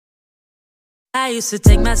I used to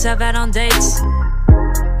take myself out on dates,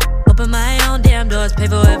 open my own damn doors, pay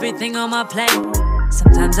for everything on my plate.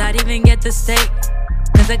 Sometimes I'd even get the steak,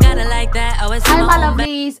 cause I gotta like that. Hi my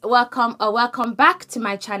lovelies, welcome back to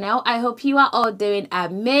my channel. I hope you are all doing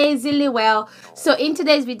amazingly well. So in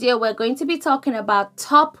today's video, we're going to be talking about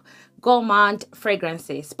top gourmand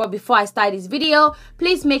fragrances. But before I start this video,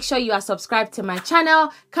 please make sure you are subscribed to my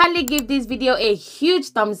channel. Kindly give this video a huge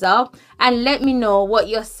thumbs up and let me know what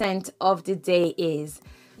your scent of the day is.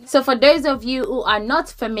 So for those of you who are not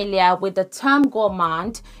familiar with the term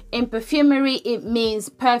gourmand, in perfumery it means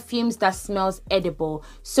perfumes that smells edible.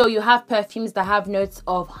 So you have perfumes that have notes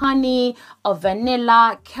of honey, of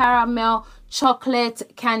vanilla, caramel, chocolate,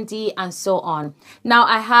 candy, and so on. Now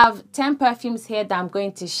I have 10 perfumes here that I'm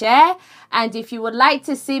going to share, and if you would like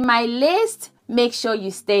to see my list, make sure you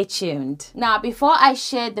stay tuned. Now before I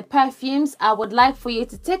share the perfumes, I would like for you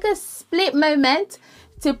to take a split moment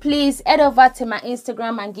to please head over to my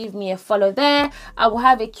Instagram and give me a follow there. I will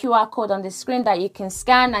have a QR code on the screen that you can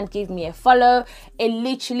scan and give me a follow. It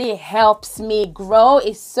literally helps me grow.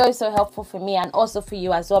 It's so helpful for me and also for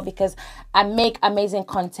you as well, because I make amazing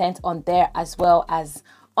content on there as well as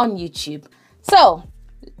on YouTube. So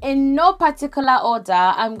in no particular order,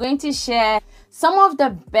 I'm going to share some of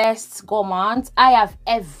the best gourmands I have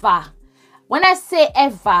ever, when I say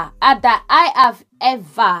ever, that I have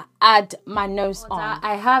ever had my nose on.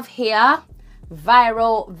 I have here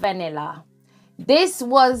Viral Vanilla. This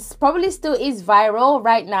was probably still is viral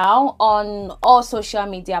right now on all social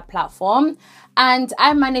media platforms, and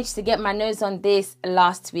I managed to get my nose on this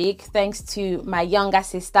last week thanks to my younger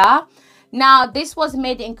sister. Now this was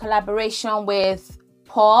made in collaboration with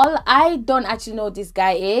Paul. I don't actually know who this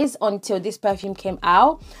guy is until this perfume came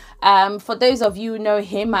out. For those of you who know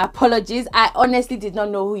him, my apologies. I honestly did not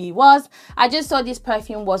know who he was. I just saw this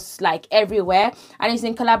perfume was like everywhere, and it's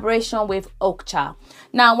in collaboration with Oakcha.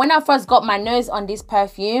 Now, when I first got my nose on this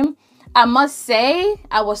perfume, I must say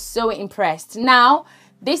I was so impressed. Now,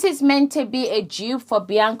 this is meant to be a dupe for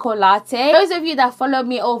Bianco Latte. Those of you that follow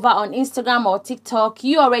me over on Instagram or TikTok,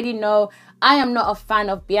 you already know I am not a fan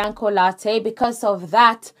of Bianco Latte because of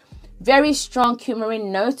that very strong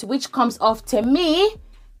coumarin note, which comes off to me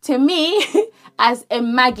as a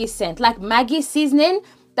Maggi scent, like Maggi seasoning.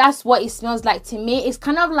 That's what it smells like to me. It's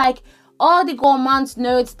kind of like all the gourmand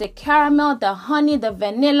notes, the caramel, the honey, the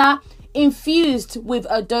vanilla, infused with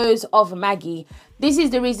a dose of Maggi. This is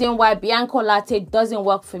the reason why Bianco Latte doesn't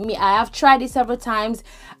work for me. I have tried it several times.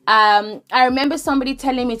 I remember somebody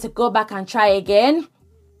telling me to go back and try again,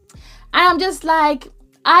 and I'm just like,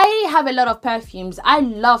 I have a lot of perfumes. I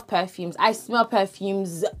love perfumes. I smell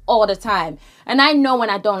perfumes all the time. And I know when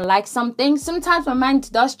I don't like something. Sometimes my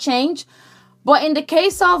mind does change. But in the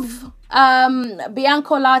case of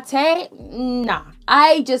Bianco Latte, nah.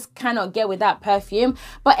 I just cannot get with that perfume.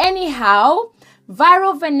 But anyhow,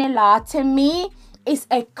 Viral Vanilla to me is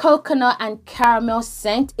a coconut and caramel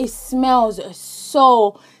scent. It smells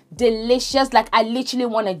so delicious. Like I literally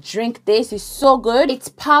want to drink this. It's so good. It's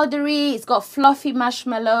powdery, it's got fluffy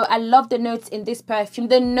marshmallow. I love the notes in this perfume.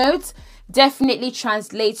 The notes definitely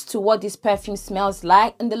translates to what this perfume smells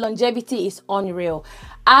like, and the longevity is unreal.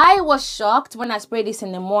 I was shocked when I sprayed this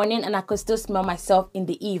in the morning and I could still smell myself in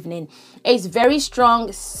the evening. It's very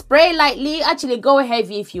strong. Spray lightly. Actually, go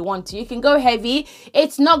heavy if you want to. You can go heavy.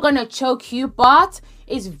 It's not gonna choke you, but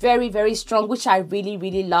it's very strong, which I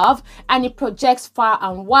really love, and it projects far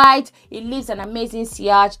and wide. It leaves an amazing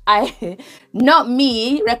sillage. Not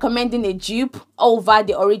me recommending a dupe over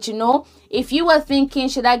the original. If you were thinking,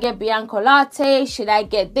 should I get Bianco Latte, should I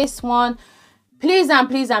get this one, please and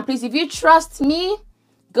please and please, if you trust me,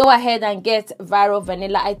 go ahead and get Viral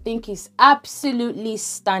Vanilla. I think it's absolutely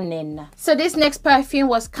stunning. So this next perfume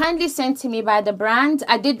was kindly sent to me by the brand.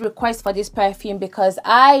 I did request for this perfume because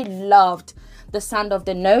I loved the sound of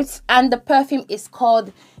the notes, and the perfume is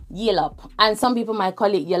called 𝐃𝐢𝐬𝐜, and some people might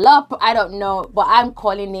call it 𝐃𝐢𝐬𝐜. I don't know, but I'm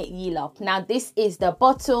calling it 𝐃𝐢𝐬𝐜. Now this is the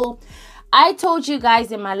bottle. I told you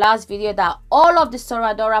guys in my last video that all of the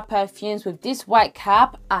SORA DORA perfumes with this white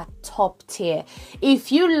cap are top tier.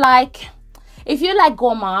 If you like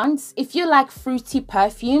gourmands, if you like fruity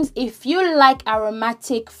perfumes, if you like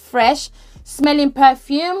aromatic, fresh smelling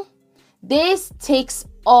perfume, this takes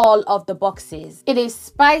all of the boxes. It is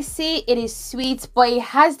spicy, it is sweet, but it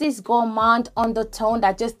has this gourmand undertone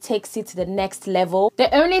that just takes it to the next level.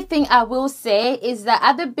 The only thing I will say is that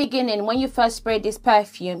at the beginning, when you first spray this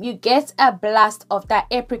perfume, you get a blast of that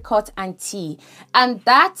apricot and tea, and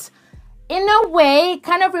that in a way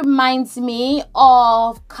kind of reminds me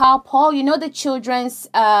of Calpol, you know, the children's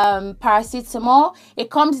paracetamol.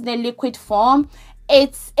 It comes in a liquid form.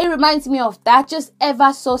 it reminds me of that, just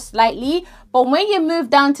ever so slightly. But when you move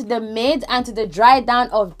down to the mid and to the dry down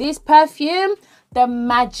of this perfume, the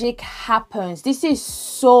magic happens. This is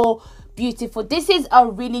so beautiful. This is a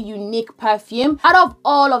really unique perfume. Out of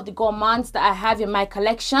all of the gourmands that I have in my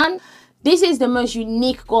collection, this is the most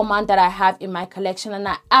unique gourmand that I have in my collection, and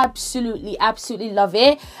I absolutely love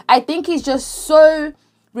it. I think it's just so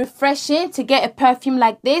refreshing to get a perfume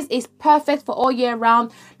like this. It's perfect for all year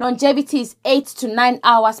round. Longevity is 8 to 9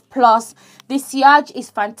 hours plus. The sillage is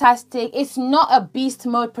fantastic. It's not a beast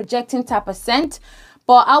mode projecting type of scent,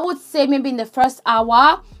 but I would say maybe in the first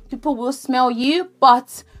hour people will smell you,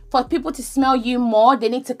 but for people to smell you more, they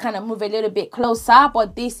need to kind of move a little bit closer.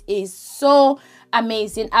 But this is so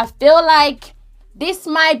amazing. I feel like this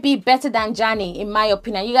might be better than Gianni, in my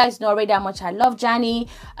opinion. You guys know already how much I love Gianni.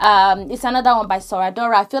 It's another one by SORA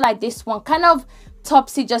DORA. I feel like this one kind of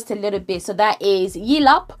tops it just a little bit. So that is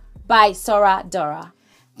Yilop by SORA DORA.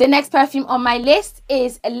 The next perfume on my list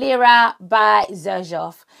is Lira by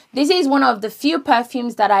Xerjoff. This is one of the few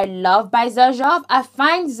perfumes that I love by Xerjoff. I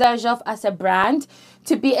find Xerjoff as a brand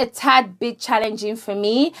to be a tad bit challenging for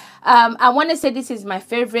me. I want to say this is my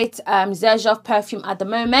favorite Xerjoff perfume at the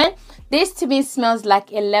moment. This to me smells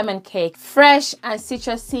like a lemon cake. Fresh and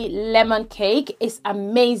citrusy lemon cake. It's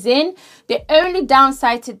amazing. The only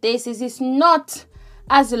downside to this is it's not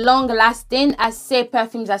as long lasting as, say,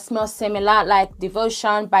 perfumes that smell similar, like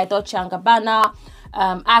Devotion by Dolce & Gabbana,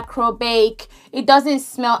 Acrobake. It doesn't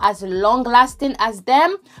smell as long lasting as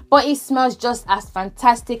them, but it smells just as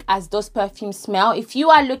fantastic as those perfumes smell. If you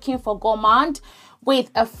are looking for gourmand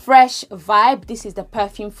with a fresh vibe, this is the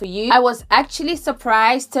perfume for you. I was actually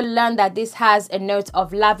surprised to learn that this has a note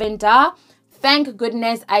of lavender. Thank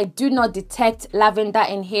goodness I do not detect lavender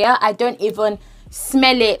in here. I don't even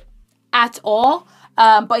smell it at all.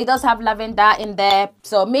 But it does have lavender in there,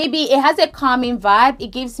 so maybe it has a calming vibe. It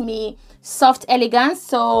gives me soft elegance,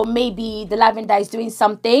 so maybe the lavender is doing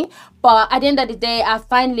something. But at the end of the day, I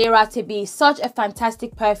find Lira to be such a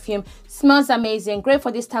fantastic perfume. Smells amazing, great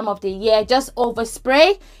for this time of the year. Just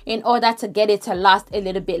overspray in order to get it to last a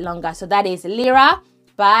little bit longer. So that is Lira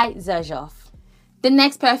by Xerjoff. The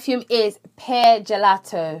next perfume is Pear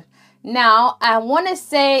Gelato. Now, I want to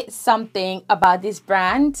say something about this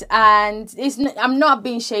brand, and I'm not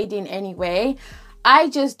being shady in any way. I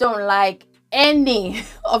just don't like any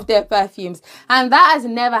of their perfumes, and that has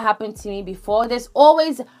never happened to me before. There's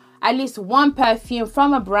always at least one perfume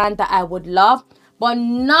from a brand that I would love, but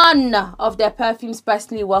none of their perfumes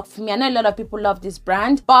personally work for me. I know a lot of people love this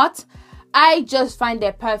brand, but I just find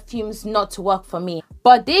their perfumes not to work for me.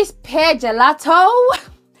 But this Pear Gelato...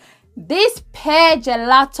 This Pear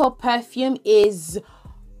Gelato perfume is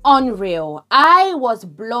unreal. I was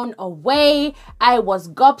blown away. I was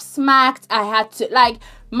gobsmacked. I had to, like,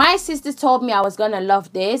 my sister told me I was gonna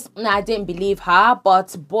love this, and I didn't believe her,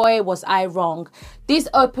 but boy was I wrong. This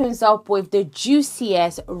opens up with the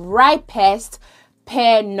juiciest, ripest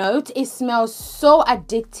pear note. It smells so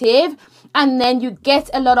addictive. And then you get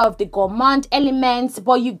a lot of the gourmand elements,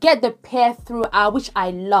 but you get the pear throughout, which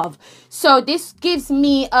I love. So this gives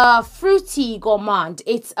me a fruity gourmand.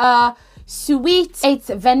 It's sweet, it's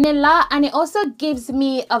vanilla, and it also gives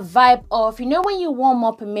me a vibe of, you know, when you warm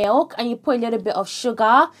up milk and you put a little bit of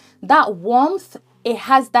sugar, that warmth, it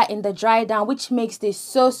has that in the dry down, which makes this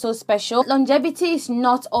so special. Longevity is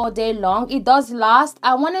not all day long. It does last,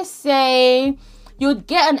 I want to say, you'd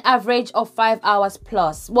get an average of 5 hours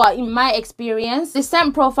plus. Well, in my experience, the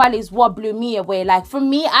scent profile is what blew me away. Like, for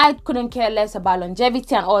me, I couldn't care less about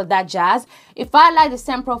longevity and all that jazz. If I like the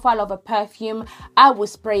scent profile of a perfume, I will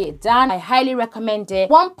spray it down. I highly recommend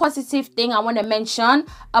it. One positive thing I want to mention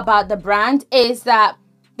about the brand is that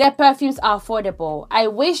their perfumes are affordable. I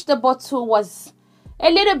wish the bottle was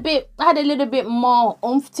had a little bit more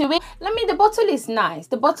oomph to it. The bottle is nice.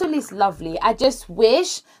 The bottle is lovely. I just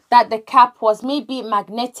wish that the cap was maybe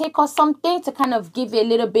magnetic or something to kind of give it a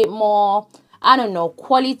little bit more, I don't know,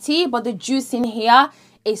 quality. But the juice in here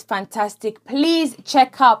is fantastic. Please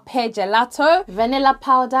check out Pear Gelato. Vanilla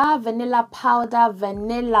powder, vanilla powder,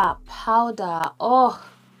 vanilla powder. Oh,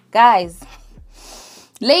 guys,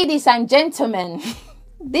 ladies and gentlemen,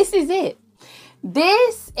 this is it.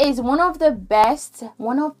 This is one of the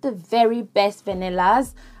very best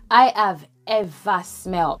vanillas I have ever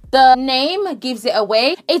smelled. The name gives it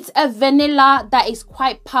away. It's a vanilla that is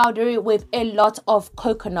quite powdery with a lot of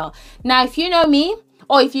coconut. Now, if you know me,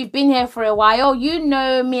 or if you've been here for a while, you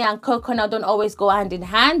know me and coconut don't always go hand in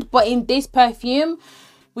hand. But in this perfume,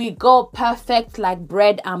 we go perfect like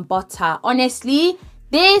bread and butter. Honestly,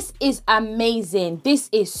 this is amazing. This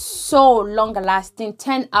is so long lasting,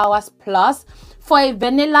 10 hours plus. For a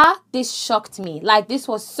vanilla, this shocked me. Like, this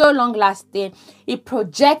was so long lasting. It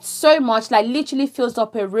projects so much, like literally fills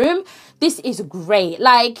up a room. This is great.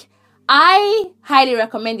 Like, I highly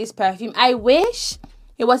recommend this perfume. I wish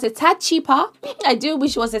it was a tad cheaper. I do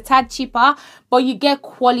wish it was a tad cheaper, but you get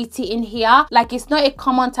quality in here. Like, it's not a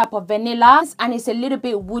common type of vanilla, and it's a little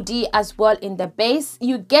bit woody as well in the base.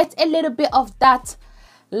 You get a little bit of that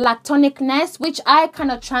lactonicness, which I kind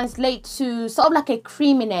of translate to sort of like a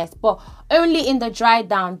creaminess, but only in the dry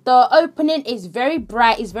down. The opening is very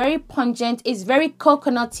bright, it's very pungent, it's very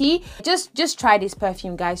coconutty. Just try this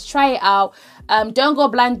perfume, guys. Try it out. Don't go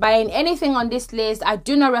blind buying anything on this list. I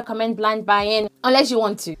do not recommend blind buying unless you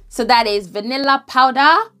want to. So that is Vanilla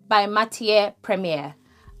Powder by Matière Première.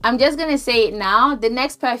 I'm just gonna say it now. The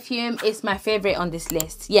next perfume is my favorite on this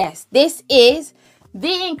list. Yes, this is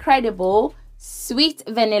the incredible Sweet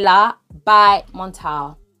Vanilla by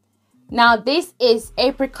Montale. Now, this is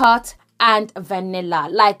apricot and vanilla,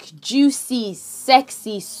 like juicy,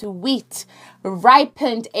 sexy, sweet,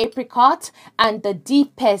 ripened apricot and the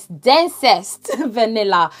deepest, densest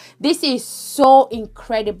vanilla. This is so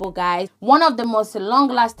incredible, guys. One of the most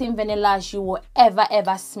long-lasting vanillas you will ever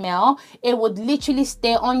smell. It would literally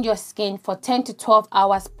stay on your skin for 10 to 12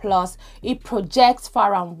 hours plus. It projects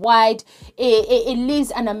far and wide. It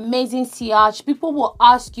leaves an amazing sillage. People will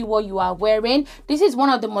ask you what you are wearing. This is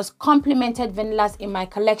one of the most complimented vanillas in my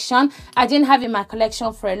collection. I didn't have it in my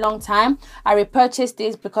collection for a long time. I repurchased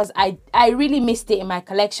this because I really missed it in my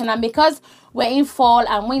collection, and because we're in fall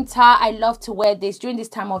and winter, I love to wear this during this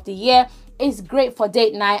time of the year. It's great for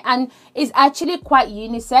date night, and it's actually quite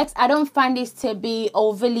unisex. I don't find this to be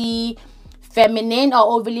overly feminine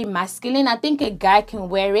or overly masculine. I think a guy can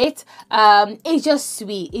wear it. It's just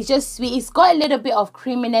sweet. It's just sweet. It's got a little bit of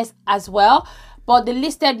creaminess as well, but the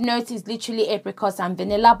listed notes is literally apricots and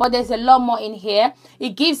vanilla, but there's a lot more in here.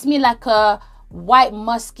 It gives me like a white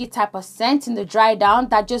musky type of scent in the dry down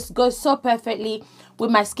that just goes so perfectly with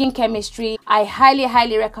my skin chemistry. I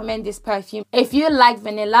highly recommend this perfume. If you like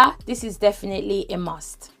vanilla, this is definitely a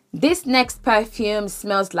must. This next perfume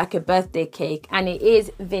smells like a birthday cake, and it is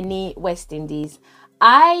Vanille West Indies.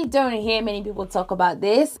 I don't hear many people talk about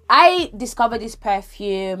this. I discovered this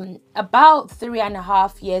perfume about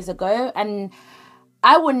 3.5 years ago, and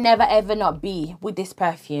I would never ever not be with this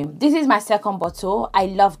perfume. This is my second bottle. I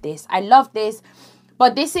love this. I love this.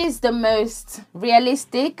 But this is the most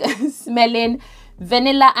realistic smelling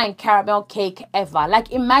vanilla and caramel cake ever.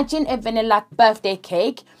 Like, imagine a vanilla birthday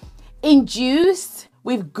cake induced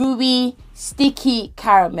with gooey, sticky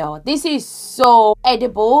caramel. This is so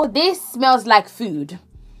edible. This smells like food.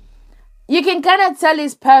 You can kind of tell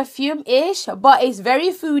it's perfume-ish, but it's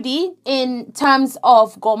very foodie in terms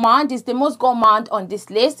of gourmand. It's the most gourmand on this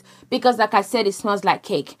list because, like I said, it smells like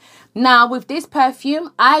cake. Now, with this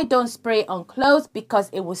perfume, I don't spray it on clothes because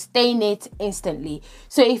it will stain it instantly.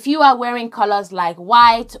 So if you are wearing colors like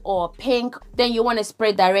white or pink, then you want to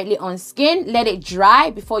spray directly on skin. Let it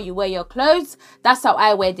dry before you wear your clothes. That's how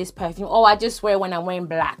I wear this perfume. Or I just wear it when I'm wearing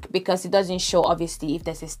black because it doesn't show, obviously, if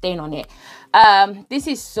there's a stain on it. This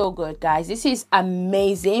is so good, guys. This is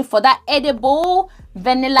amazing for that edible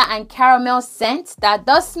vanilla and caramel scent that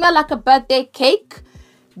does smell like a birthday cake.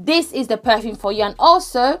 This is the perfume for you. And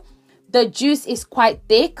also, the juice is quite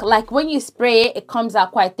thick. Like, when you spray it, it comes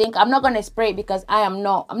out quite thick. I'm not going to spray it because I'm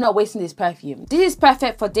not wasting this perfume. This is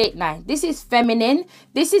perfect for date night. This is feminine.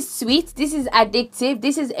 This is sweet. This is addictive.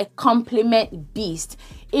 This is a compliment beast.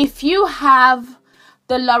 If you have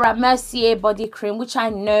the Laura Mercier body cream, which I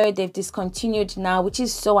know they've discontinued now, which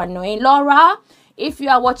is so annoying. Laura, if you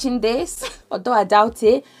are watching this, although I doubt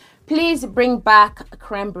it, please bring back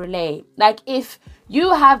creme brulee. Like, if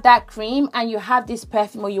you have that cream and you have this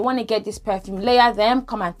perfume, or you want to get this perfume, layer them,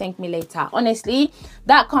 come and thank me later. Honestly,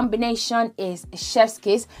 that combination is chef's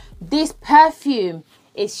kiss. This perfume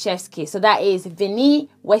is chef's kiss. So that is Vanille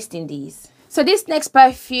West Indies. So this next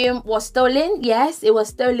perfume was stolen. Yes, it was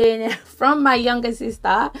stolen from my younger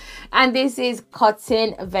sister. And this is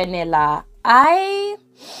Cotton Vanilla. I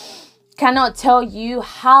cannot tell you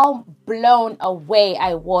how blown away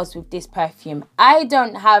I was with this perfume. I've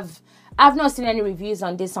not seen any reviews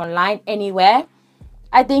on this online anywhere.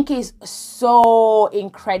 I think it's so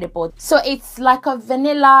incredible. So it's like a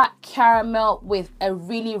vanilla caramel with a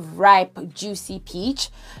really ripe, juicy peach.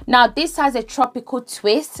 Now, this has a tropical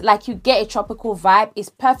twist. Like, you get a tropical vibe. It's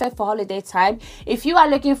perfect for holiday time. If you are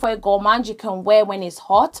looking for a gourmand you can wear when it's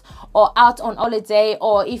hot or out on holiday,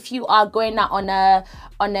 or if you are going out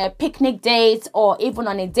on a picnic date or even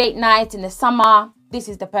on a date night in the summer, this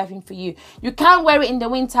is the perfume for you. You can't wear it in the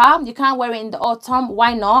winter. You can't wear it in the autumn.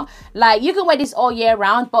 Why not? Like, you can wear this all year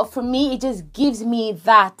round, but for me, it just gives me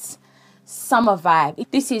that summer vibe.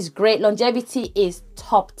 This is great. Longevity is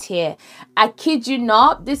top tier. I kid you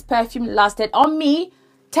not, this perfume lasted on me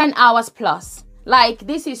 10 hours plus. Like,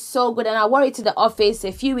 this is so good. And I wore it to the office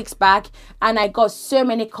a few weeks back and I got so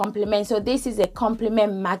many compliments. So this is a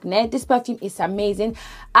compliment magnet. This perfume is amazing.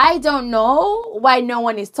 I don't know why no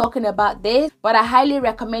one is talking about this, but I highly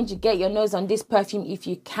recommend you get your nose on this perfume if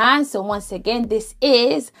you can. So once again, this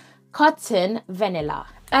is Cotton Vanilla.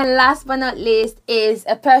 And last but not least is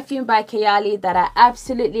a perfume by 𝐃𝐲𝐬𝐜 that I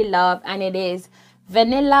absolutely love, and it is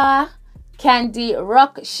Vanilla Candy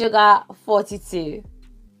Rock Sugar 42.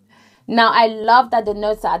 Now, I love that the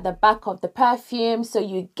notes are at the back of the perfume. So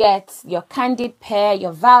you get your candied pear,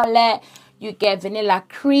 your violet, you get vanilla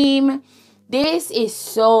cream. This is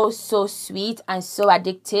so sweet and so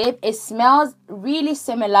addictive. It smells really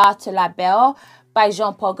similar to La Belle by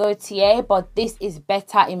Jean-Paul Gaultier, but this is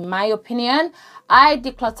better in my opinion. I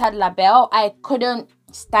decluttered La Belle. I couldn't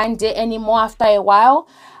stand it anymore after a while.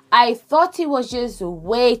 I thought it was just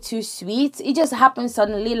way too sweet. It just happened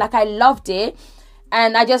suddenly. Like, I loved it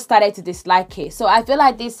and I just started to dislike it. So I feel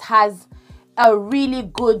like this has a really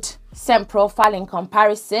good scent profile in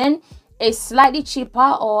comparison. It's slightly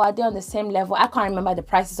cheaper, or are they on the same level? I can't remember the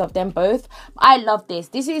prices of them both. I love this.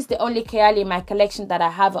 This is the only 𝐃𝐲𝐬𝐜 in my collection that I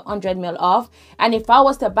have 100 ml of. And if I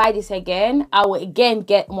was to buy this again, I would again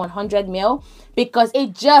get 100 ml because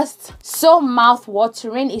it's just so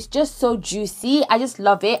mouth-watering. It's just so juicy. I just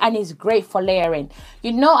love it, and it's great for layering.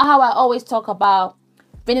 You know how I always talk about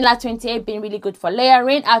Vanilla 28 being really good for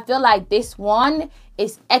layering? I feel like this one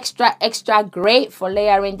is extra great for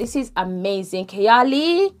layering. This is amazing.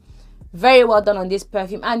 𝐃𝐲𝐬𝐜, very well done on this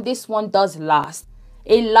perfume, and this one does last.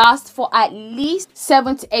 It lasts for at least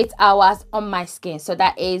 7 to 8 hours on my skin. So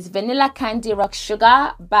that is Vanilla Candy Rock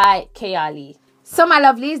Sugar by 𝐃𝐲𝐬𝐜. So my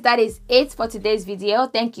lovelies, that is it for today's video.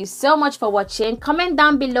 Thank you so much for watching. Comment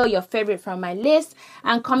down below your favorite from my list,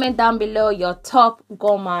 and comment down below your top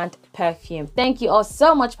gourmand perfume. Thank you all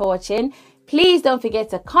so much for watching. Please don't forget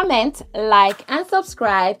to comment, like, and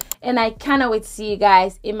subscribe, and I cannot wait to see you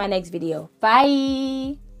guys in my next video.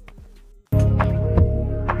 Bye.